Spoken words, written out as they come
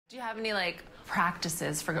Do you have any, like,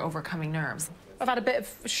 practices for overcoming nerves? I've had a bit of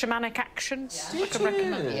shamanic action. Yeah. I can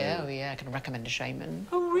recommend. Yeah, I can recommend a shaman.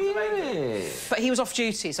 Oh, really? But he was off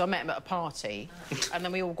duty, so I met him at a party, and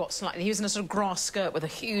then we all got slightly... He was in a sort of grass skirt with a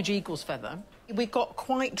huge eagle's feather. We got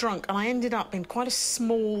quite drunk, and I ended up in quite a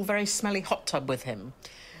small, very smelly hot tub with him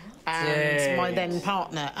and my then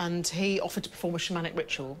partner, and he offered to perform a shamanic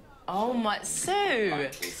ritual. Oh, my... Sue!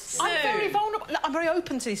 I'm very vulnerable. Look, I'm very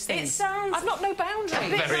open to these things. It sounds... I've not no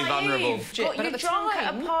boundaries. Very vulnerable. Got you drunk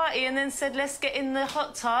at a party and then said, let's get in the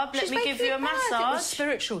hot tub, let me give you a massage. It was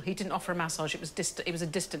spiritual. He didn't offer a massage. It was a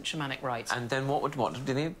distant shamanic rite. And then what did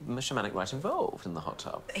the shamanic rite involved in the hot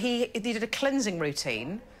tub? He did a cleansing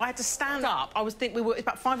routine. I had to stand up. It was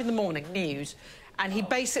about 5 in the morning, nude, and he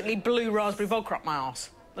basically blew raspberry vodka up my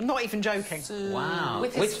arse. I'm not even joking. Wow.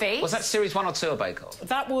 With his face? Was that series 1 or 2 of Bake Off?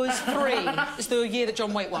 That was 3. It's the year that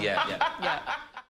John Waite won. Yeah. Yeah.